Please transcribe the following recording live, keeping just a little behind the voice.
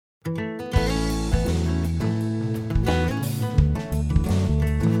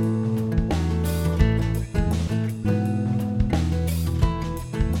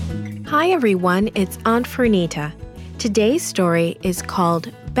Hi everyone, it's Aunt Fernita. Today's story is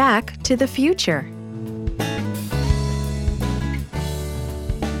called Back to the Future.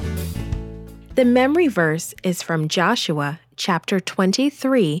 The memory verse is from Joshua chapter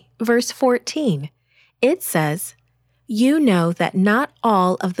 23, verse 14. It says, "You know that not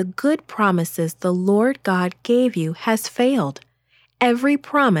all of the good promises the Lord God gave you has failed. Every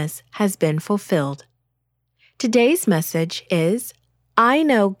promise has been fulfilled." Today's message is, I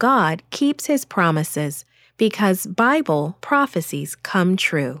know God keeps His promises because Bible prophecies come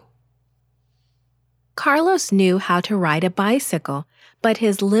true. Carlos knew how to ride a bicycle, but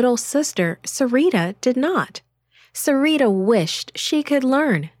his little sister, Sarita, did not. Sarita wished she could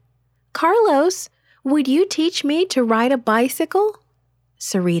learn. "Carlos, would you teach me to ride a bicycle?"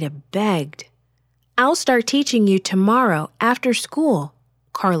 Sarita begged. "I'll start teaching you tomorrow after school,"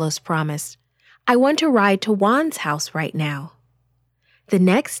 Carlos promised. "I want to ride to Juan's house right now." The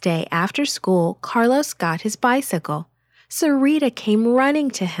next day after school, Carlos got his bicycle. Sarita came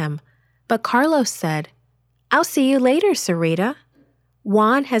running to him, but Carlos said, "I'll see you later, Sarita.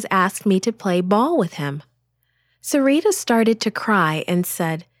 Juan has asked me to play ball with him." Sarita started to cry and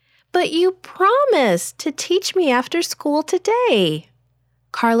said, "But you promised to teach me after school today."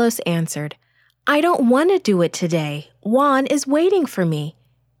 Carlos answered, "I don't want to do it today. Juan is waiting for me."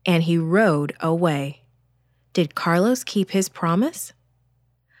 And he rode away. Did Carlos keep his promise?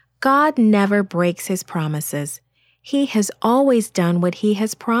 God never breaks His promises. He has always done what He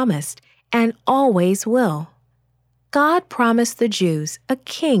has promised and always will. God promised the Jews a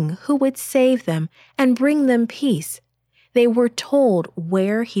king who would save them and bring them peace. They were told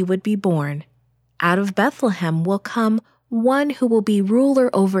where He would be born. Out of Bethlehem will come one who will be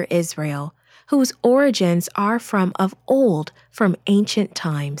ruler over Israel, whose origins are from of old, from ancient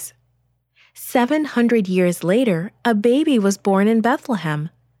times. 700 years later, a baby was born in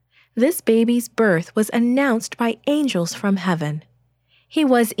Bethlehem. This baby's birth was announced by angels from heaven. He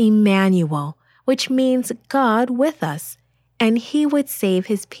was Emmanuel, which means God with us, and He would save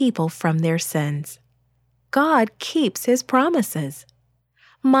His people from their sins. God keeps His promises.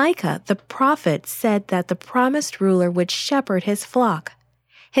 Micah the prophet said that the promised ruler would shepherd His flock.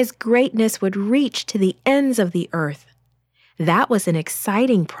 His greatness would reach to the ends of the earth. That was an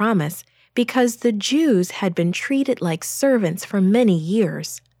exciting promise because the Jews had been treated like servants for many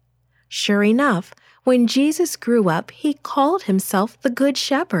years. Sure enough, when Jesus grew up, He called Himself the Good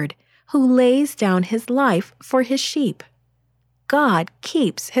Shepherd, who lays down His life for His sheep. God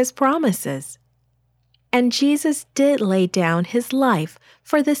keeps His promises. And Jesus did lay down His life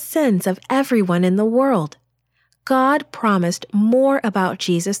for the sins of everyone in the world. God promised more about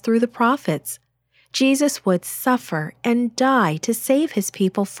Jesus through the prophets. Jesus would suffer and die to save His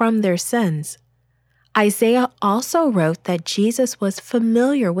people from their sins. Isaiah also wrote that Jesus was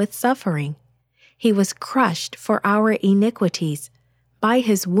familiar with suffering. He was crushed for our iniquities. By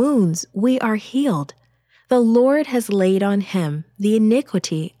His wounds we are healed. The Lord has laid on Him the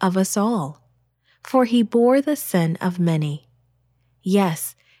iniquity of us all. For He bore the sin of many.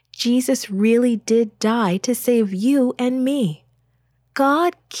 Yes, Jesus really did die to save you and me.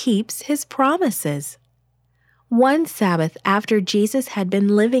 God keeps His promises. One Sabbath after Jesus had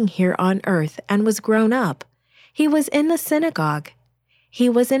been living here on earth and was grown up, He was in the synagogue. He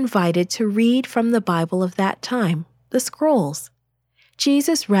was invited to read from the Bible of that time, the scrolls.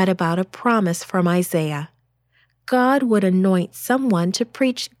 Jesus read about a promise from Isaiah. God would anoint someone to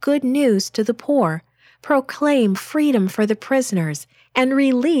preach good news to the poor, proclaim freedom for the prisoners, and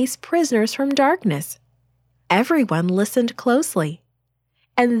release prisoners from darkness. Everyone listened closely.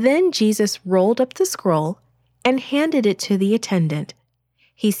 And then Jesus rolled up the scroll and handed it to the attendant.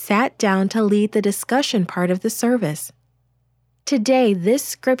 He sat down to lead the discussion part of the service. "Today this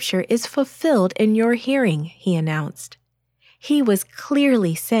scripture is fulfilled in your hearing," He announced. He was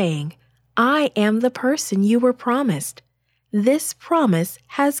clearly saying, "I am the person you were promised. This promise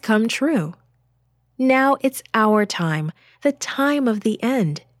has come true. Now it's our time, the time of the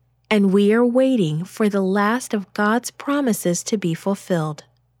end, and we are waiting for the last of God's promises to be fulfilled."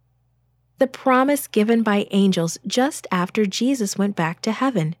 The promise given by angels just after Jesus went back to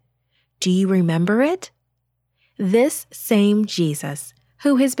heaven. Do you remember it? This same Jesus,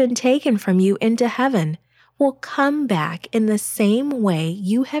 who has been taken from you into heaven, will come back in the same way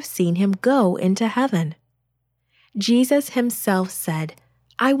you have seen Him go into heaven. Jesus Himself said,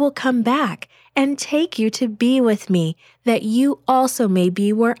 "I will come back and take you to be with me, that you also may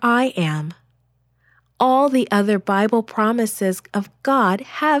be where I am." All the other Bible promises of God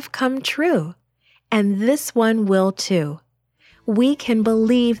have come true, and this one will too. We can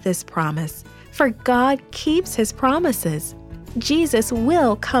believe this promise, for God keeps His promises. Jesus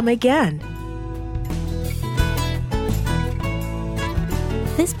will come again.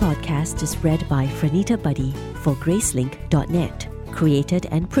 This podcast is read by Franita Buddy for Gracelink.net. Created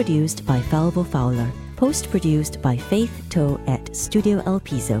and produced by Falvo Fowler. Post-produced by Faith Toe at Studio El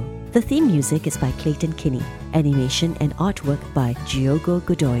Piso. The theme music is by Clayton Kinney. Animation and artwork by Giogo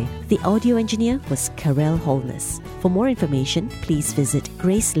Godoy. The audio engineer was Karel Holness. For more information, please visit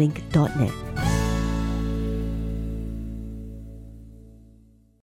Gracelink.net.